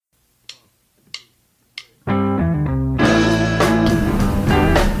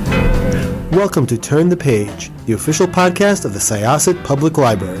welcome to Turn the Page, the official podcast of the Syosset Public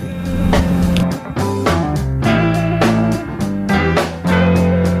Library.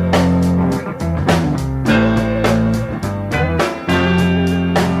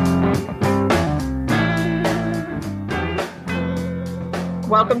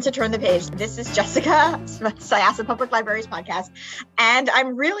 Welcome to Turn the Page. This is Jessica, Syosset Public Library's podcast, and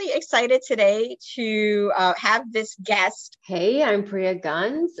I'm really excited today to have this guest. Hey, I'm Priya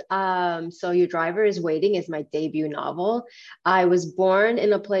Guns. So Your Driver is Waiting is my debut novel. I was born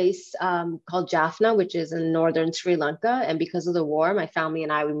in a place called Jaffna, which is in northern Sri Lanka, and because of the war, my family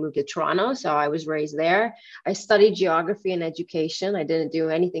and we moved to Toronto, so I was raised there. I studied geography and education. I didn't do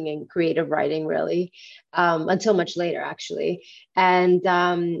anything in creative writing, really, until much later, actually. And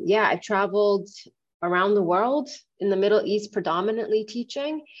I've traveled around the world, in the Middle East predominantly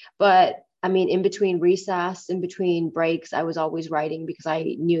teaching, but I mean, in between recess, in between breaks, I was always writing because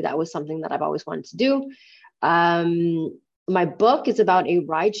I knew that was something that I've always wanted to do. My book is about a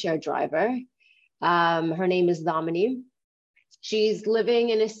rideshare driver. Her name is Damini. She's living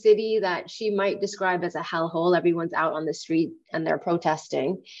in a city that she might describe as a hellhole. Everyone's out on the street and they're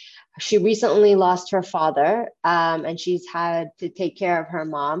protesting. She recently lost her father, and she's had to take care of her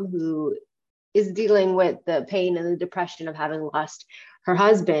mom, who is dealing with the pain and the depression of having lost her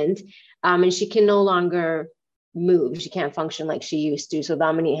husband. And she can no longer move. She can't function like she used to. So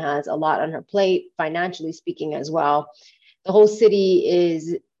Damini has a lot on her plate, financially speaking as well. The whole city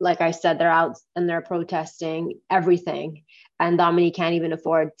is, like I said, they're out and they're protesting everything. And Damini can't even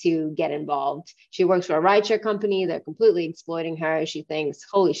afford to get involved. She works for a rideshare company. They're completely exploiting her. She thinks,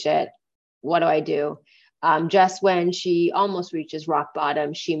 holy shit, what do I do? Just when she almost reaches rock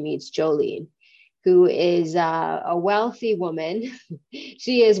bottom, she meets Jolene, who is a wealthy woman.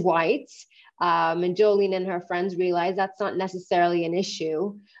 She is white. And Jolene and her friends realize that's not necessarily an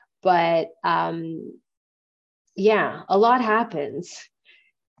issue. But a lot happens.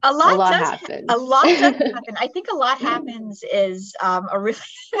 A lot does happen. I think a lot happens is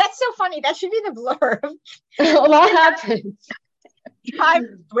that's so funny. That should be the blurb. A lot happens.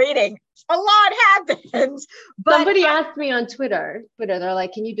 I'm waiting. A lot happens. But somebody asked me on Twitter, they're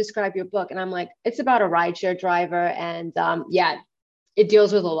like, can you describe your book? And I'm like, it's about a rideshare driver. And it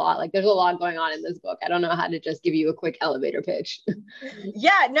deals with a lot. Like, there's a lot going on in this book. I don't know how to just give you a quick elevator pitch.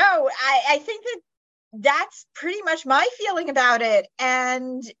 Yeah, no, I think that's pretty much my feeling about it.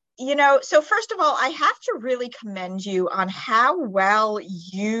 And, so first of all, I have to really commend you on how well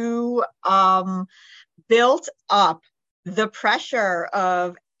you built up the pressure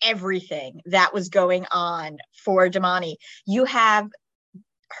of everything that was going on for Damini. You have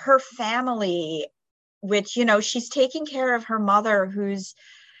her family, which, she's taking care of her mother, who's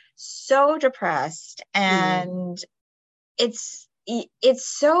so depressed, and it's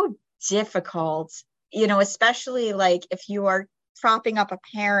so difficult, especially like if you are propping up a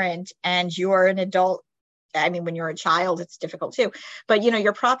parent and you're an adult. I mean, when you're a child, it's difficult too, but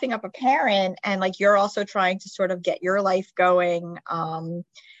you're propping up a parent and like, you're also trying to sort of get your life going.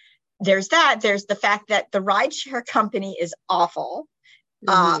 There's the fact that the rideshare company is awful.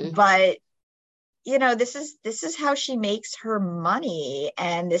 But this is how she makes her money,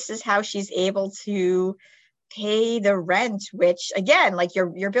 and this is how she's able to pay the rent, which again, like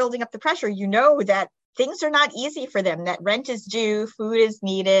you're building up the pressure, that things are not easy for them, that rent is due, food is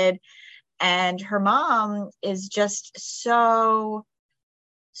needed. And her mom is just so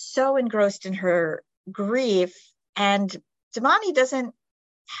engrossed in her grief, and Damini doesn't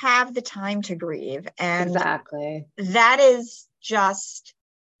have the time to grieve. And exactly, that is just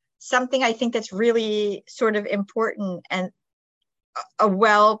something I think that's really sort of important and a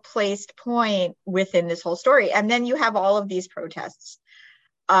well-placed point within this whole story. And then you have all of these protests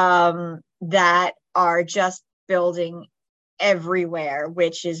that are just building everywhere,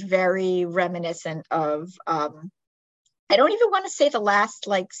 which is very reminiscent of I don't even want to say the last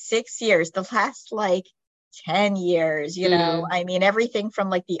like 6 years, the last like 10 years, I mean, everything from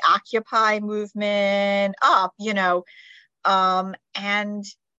like the Occupy movement up, and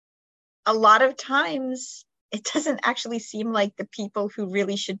a lot of times it doesn't actually seem like the people who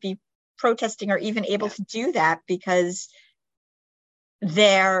really should be protesting are even able to do that, because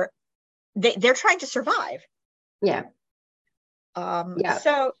they're trying to survive.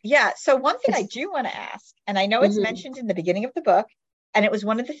 So one thing I do want to ask, and I know it's mentioned in the beginning of the book, and it was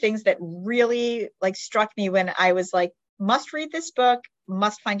one of the things that really like struck me when I was like, must read this book,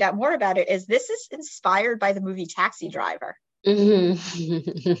 must find out more about it, is this is inspired by the movie Taxi Driver.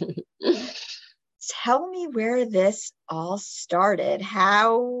 Tell me where this all started.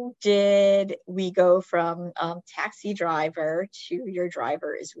 How did we go from Taxi Driver to Your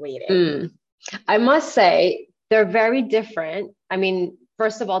Driver is Waiting? I must say they're very different. I mean,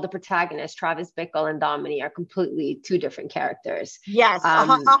 first of all, the protagonists, Travis Bickle and Domini, are completely two different characters. Yes,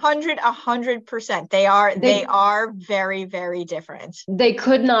 Um, 100%. They are very, very different. they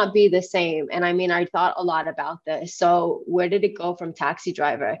could not be the same. And I mean, I thought a lot about this. So where did it go from Taxi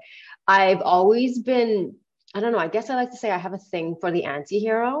Driver? I've always been, I don't know, I guess I like to say I have a thing for the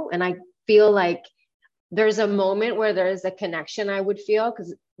anti-hero. And I feel like there's a moment where there's a connection I would feel,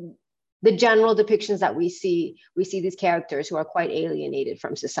 because the general depictions that we see these characters who are quite alienated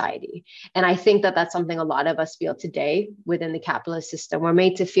from society. And I think that that's something a lot of us feel today within the capitalist system. We're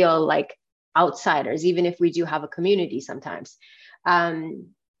made to feel like outsiders, even if we do have a community sometimes.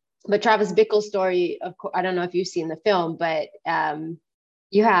 But Travis Bickle's story, of course, I don't know if you've seen the film, but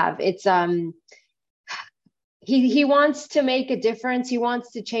you have. It's he wants to make a difference. He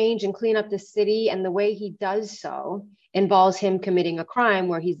wants to change and clean up the city, and the way he does so involves him committing a crime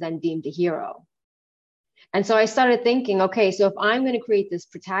where he's then deemed a hero. And so I started thinking, okay, so if I'm going to create this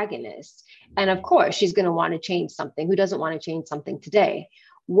protagonist, and of course she's going to want to change something, who doesn't want to change something today?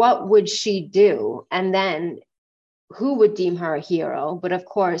 What would she do? And then who would deem her a hero? But of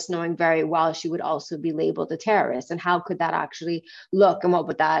course, knowing very well she would also be labeled a terrorist. And how could that actually look? And what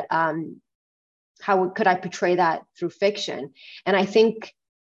would that, could I portray that through fiction? And I think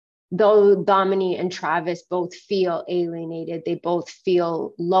though Domini and Travis both feel alienated, they both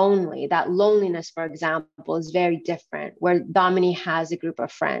feel lonely. That loneliness, for example, is very different, where Domini has a group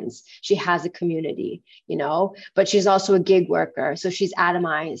of friends. She has a community, you know, but she's also a gig worker. So she's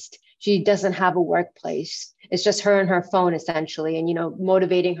atomized. She doesn't have a workplace. It's just her and her phone, essentially, and, you know,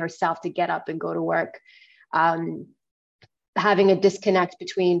 motivating herself to get up and go to work. Having a disconnect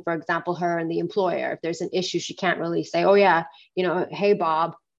between, for example, her and the employer. If there's an issue, she can't really say, oh yeah, you know, hey,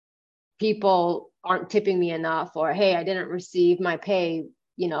 Bob, people aren't tipping me enough, or hey, I didn't receive my pay.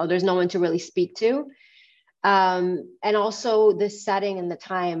 You know, there's no one to really speak to. And also the setting and the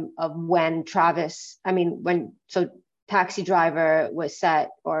time of when Taxi Driver was set,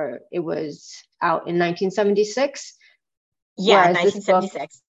 or it was out in 1976. Yeah,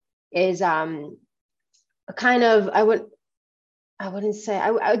 1976 is kind of, I wouldn't say,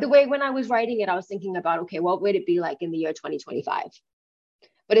 the way when I was writing it, I was thinking about, okay, what would it be like in the year 2025?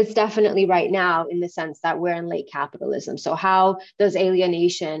 But it's definitely right now, in the sense that we're in late capitalism. So how does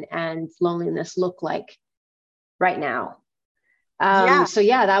alienation and loneliness look like right now? So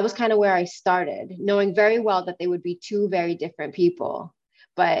yeah, that was kind of where I started, knowing very well that they would be two very different people,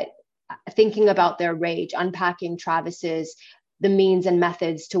 but thinking about their rage, unpacking Travis's, the means and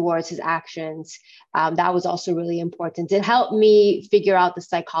methods towards his actions. That was also really important. It helped me figure out the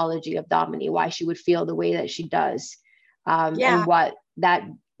psychology of Domini, why she would feel the way that she does. And what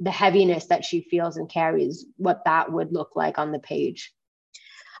the heaviness that she feels and carries, what that would look like on the page.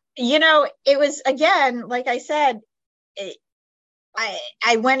 You know, it was, again, like I said,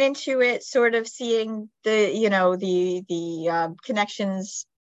 I went into it sort of seeing the, you know, the connections,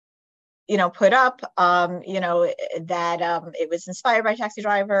 you know, put up, you know, that it was inspired by Taxi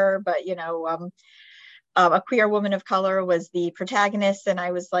Driver, but, you know, a queer woman of color was the protagonist, and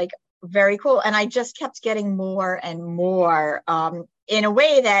I was like, very cool. And I just kept getting more and more, in a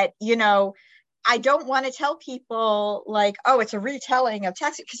way that, you know, I don't want to tell people like, oh, it's a retelling of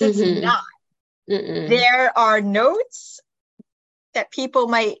Taxi, because it's not. There are notes that people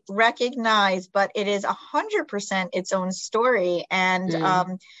might recognize, but it is 100% its own story. And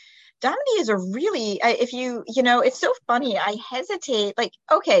Domini is a really, if you know, it's so funny. I hesitate, like,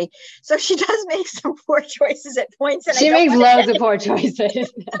 okay, so she does make some poor choices at points. And she makes loads of poor choices. Let me get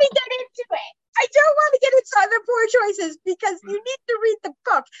into it. I don't want to get into other poor choices because you need to read the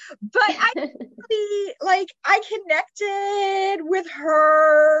book. But I connected with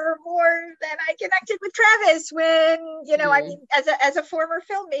her more than I connected with Travis when, you know, I mean, as a former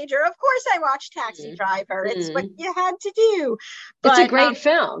film major, of course I watched Taxi Driver. It's what you had to do. But, it's a great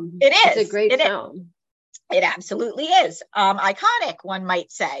film. It is. It's a great film. It absolutely is. Iconic, one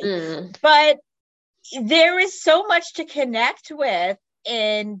might say. But there is so much to connect with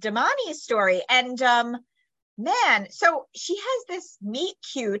in Domini's story. And man, so she has this meet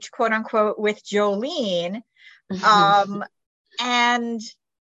cute, quote unquote, with Jolene. And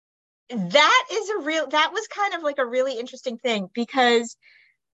that was kind of like a really interesting thing, because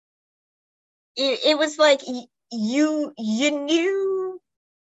it was like you knew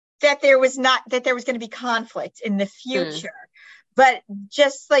that there was going to be conflict in the future, but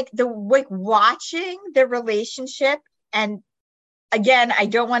just like watching the relationship, and again, I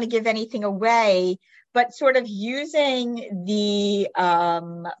don't want to give anything away, but sort of using the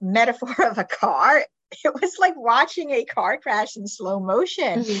metaphor of a car, it was like watching a car crash in slow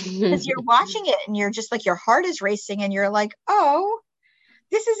motion, because you're watching it and you're just like, your heart is racing and you're like, oh,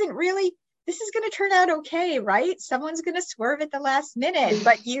 this isn't really, this is going to turn out okay, right? Someone's going to swerve at the last minute.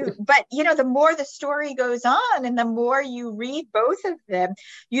 But the more the story goes on and the more you read both of them,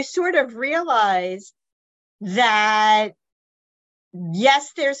 you sort of realize that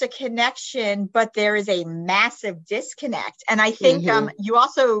yes, there's a connection, but there is a massive disconnect. And I think you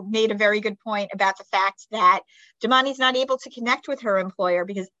also made a very good point about the fact that Damani's not able to connect with her employer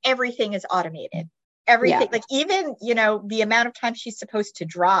because everything is automated. Everything, like even, the amount of time she's supposed to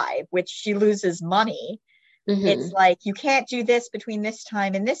drive, which she loses money. It's like, you can't do this between this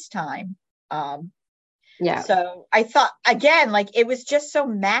time and this time. So I thought, again, like it was just so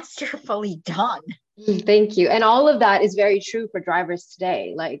masterfully done. Thank you. And all of that is very true for drivers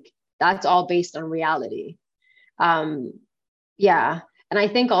today. Like that's all based on reality. And I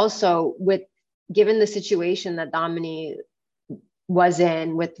think also given the situation that Damani was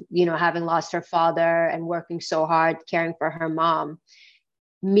in with, having lost her father and working so hard, caring for her mom,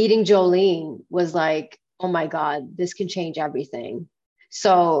 meeting Jolene was like, oh my God, this can change everything.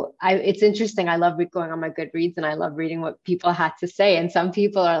 So it's interesting. I love going on my Goodreads and I love reading what people had to say. And some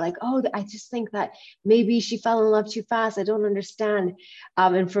people are like, oh, I just think that maybe she fell in love too fast. I don't understand.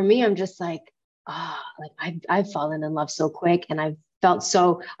 And for me, I'm just like, I've fallen in love so quick and I've felt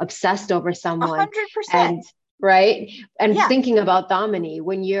so obsessed over someone. 100%. Right. And thinking about Damani,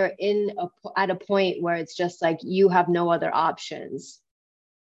 when you're at a point where it's just like, you have no other options,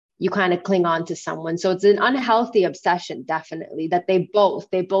 you kind of cling on to someone. So it's an unhealthy obsession, definitely, that they both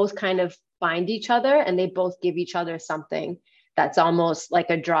kind of find each other and they both give each other something that's almost like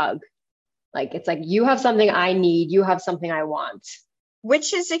a drug. Like, it's like, you have something I need, you have something I want.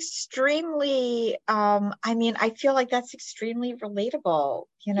 Which is extremely, I feel like that's extremely relatable.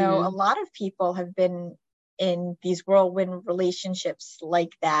 A lot of people have been in these whirlwind relationships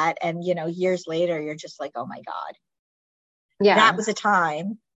like that. And, years later, you're just like, oh my God, that was a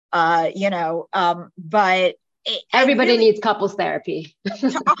time. But everybody needs couples therapy.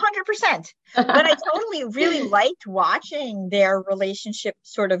 100%. But I totally really liked watching their relationship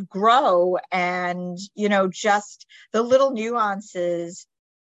sort of grow and, just the little nuances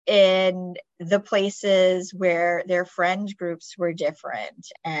in the places where their friend groups were different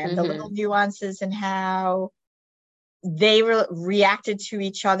and the little nuances in how they reacted to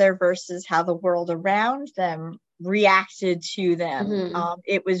each other versus how the world around them reacted to them.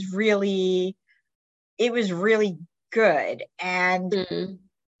 It was really good. And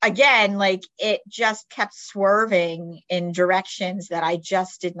again, like it just kept swerving in directions that I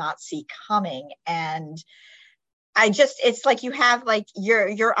just did not see coming. And it's like you have like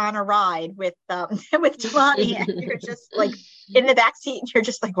you're on a ride with Damani and you're just like in the back seat and you're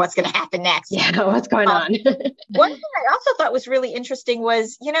just like, what's going to happen next? Yeah, what's going on? One thing I also thought was really interesting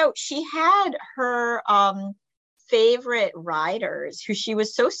was, she had her favorite riders who she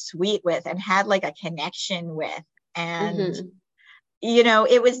was so sweet with and had like a connection with. And,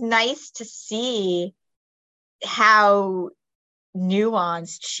 it was nice to see how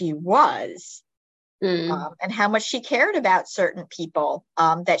nuanced she was. And how much she cared about certain people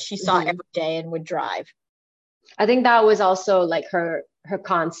that she saw every day and would drive. I think that was also like her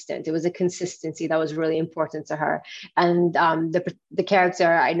constant. It was a consistency that was really important to her. And the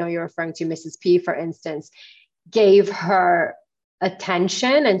character I know you're referring to, Mrs. P, for instance, gave her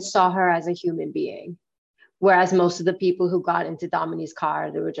attention and saw her as a human being. Whereas most of the people who got into Damani's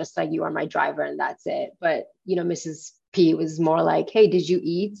car, they were just like, you are my driver and that's it. But, Mrs. P was more like, hey, did you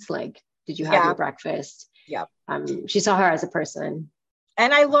eat? Like, did you have your breakfast? Yeah. She saw her as a person.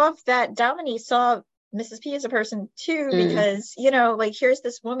 And I love that Damani saw Mrs. P as a person too, because, like here's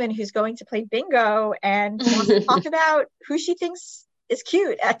this woman who's going to play bingo and wants to talk about who she thinks is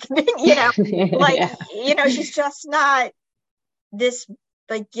cute at she's just not this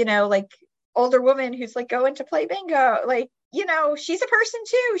like older woman who's like going to play bingo. Like, she's a person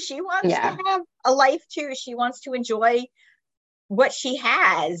too. She wants to have a life too. She wants to enjoy what she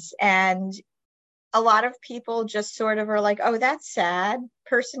has. And a lot of people just sort of are like, oh, that's sad.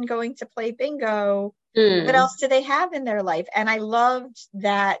 Person going to play bingo. What else do they have in their life? And I loved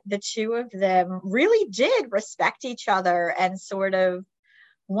that the two of them really did respect each other and sort of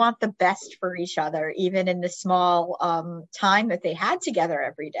want the best for each other, even in the small time that they had together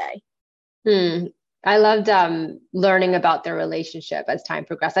every day. I loved learning about their relationship as time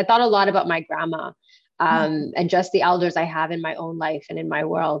progressed. I thought a lot about my grandma and just the elders I have in my own life and in my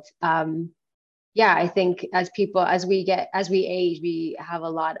world. I think as we age, we have a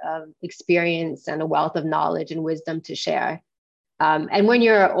lot of experience and a wealth of knowledge and wisdom to share. And when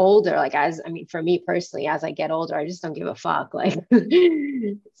you're older, like for me personally, as I get older, I just don't give a fuck. Like,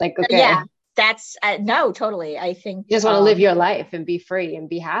 it's like, okay, Yeah, that's no, totally. I think you just want to live your life and be free and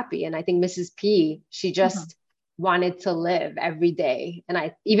be happy. And I think Mrs. P, she just wanted to live every day.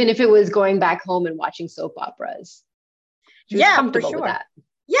 And even if it was going back home and watching soap operas, she was comfortable with that.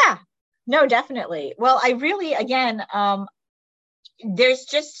 Yeah, no, definitely. Well, I really, again, there's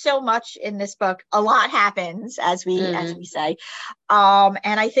just so much in this book. A lot happens, as we say. And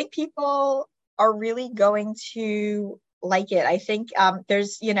I think people are really going to like it. I think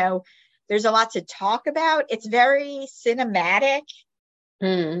there's a lot to talk about. It's very cinematic,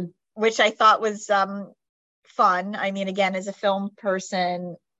 which I thought was fun. I mean, again, as a film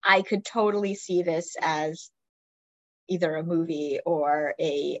person, I could totally see this as either a movie or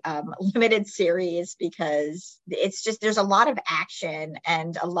a limited series, because it's just, there's a lot of action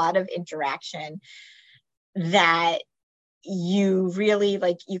and a lot of interaction that you really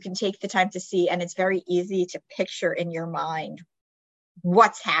you can take the time to see, and it's very easy to picture in your mind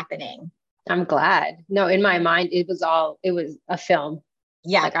what's happening. I'm glad. No, in my mind, it was a film.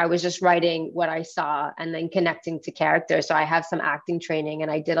 Yeah. Like I was just writing what I saw and then connecting to characters. So I have some acting training,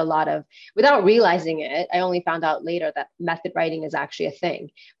 and I did a lot of, without realizing it, I only found out later that method writing is actually a thing.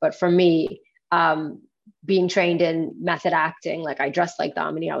 But for me, being trained in method acting, like I dressed like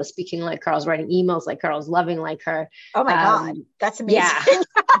Dominique, I was speaking like her, I was writing emails like her, I was loving like her. Oh my God, that's amazing. Yeah.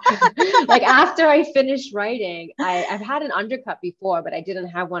 Like after I finished writing, I've had an undercut before, but I didn't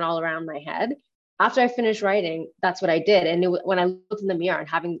have one all around my head. After I finished writing, that's what I did. And when I looked in the mirror and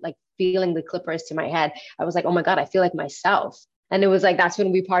feeling the clippers to my head, I was like, oh my God, I feel like myself. And it was like, that's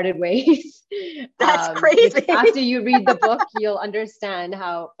when we parted ways. That's crazy. After you read the book, you'll understand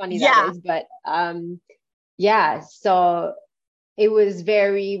how funny that is. But so it was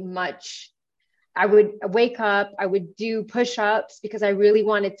very much, I would wake up, I would do push-ups because I really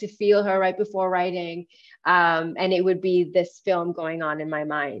wanted to feel her right before writing. And it would be this film going on in my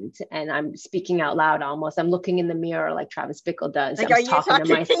mind, and I'm speaking out loud almost. I'm looking in the mirror like Travis Bickle does. Like, I'm talking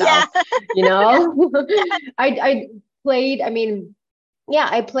to myself, I played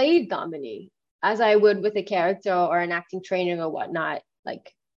Dominique as I would with a character or an acting training or whatnot.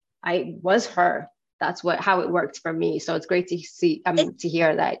 Like I was her. That's how it worked for me. So it's great to see, to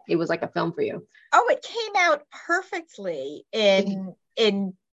hear that it was like a film for you. Oh, it came out perfectly in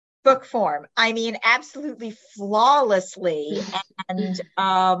book form. I mean, absolutely flawlessly. And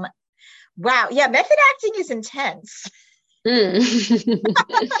wow. Yeah. Method acting is intense.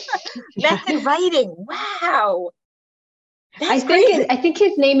 Method writing. Wow. I think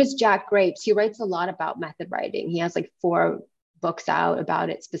his name is Jack Grapes. He writes a lot about method writing. He has like 4 books out about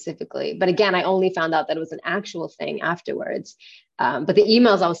it specifically. But again, I only found out that it was an actual thing afterwards. But the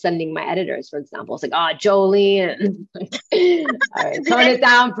emails I was sending my editors, for example, it's like, oh, Jolene, all right, tone it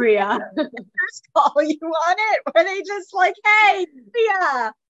down, Priya. First call you on it? Were they just like, hey,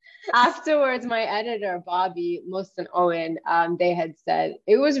 Priya? Afterwards, my editor, Bobby Mustin Owen, they had said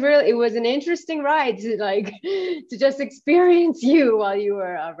it was an interesting ride to just experience you while you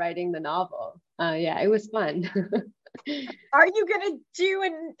were writing the novel. It was fun. Are you going to do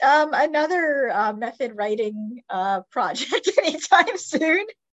another method writing project anytime soon?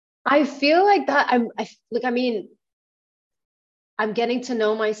 I feel like that. I'm getting to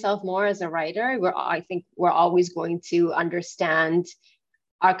know myself more as a writer. I think we're always going to understand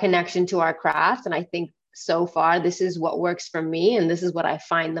our connection to our craft. And I think so far, this is what works for me. And this is what I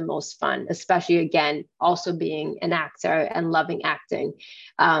find the most fun, especially again, also being an actor and loving acting.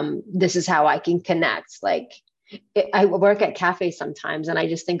 This is how I can connect. I work at cafes sometimes, and I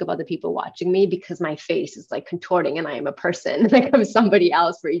just think about the people watching me because my face is like contorting and I am a person. Like I'm somebody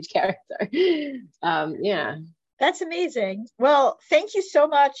else for each character. That's amazing. Well, thank you so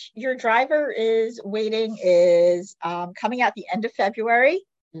much. Your Driver is Waiting is coming out the end of February.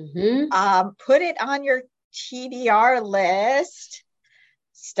 Put it on your TBR list.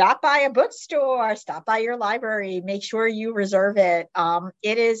 Stop by a bookstore, stop by your library, make sure you reserve it.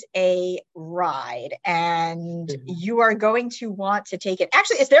 It is a ride, and you are going to want to take it.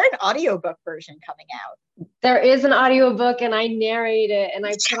 Actually, is there an audiobook version coming out? There is an audiobook, and I narrate it, and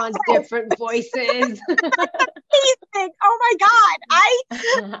I put on different voices. Amazing. Oh my God.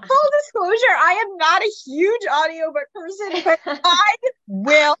 Full disclosure, I am not a huge audiobook person, but I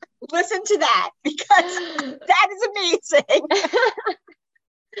will listen to that because that is amazing.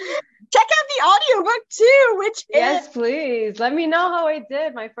 Check out the audiobook too, which yes, please. Let me know how I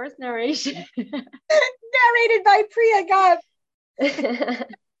did my first narration. Narrated by Priya Gutt.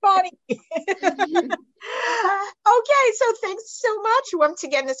 funny. Okay, so thanks so much. Once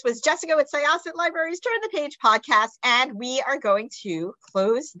again, this was Jessica with Syosset Libraries Turn the Page podcast, and we are going to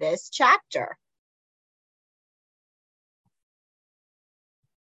close this chapter.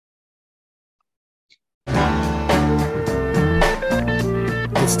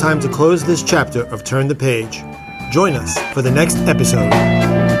 It's time to close this chapter of Turn the Page. Join us for the next episode.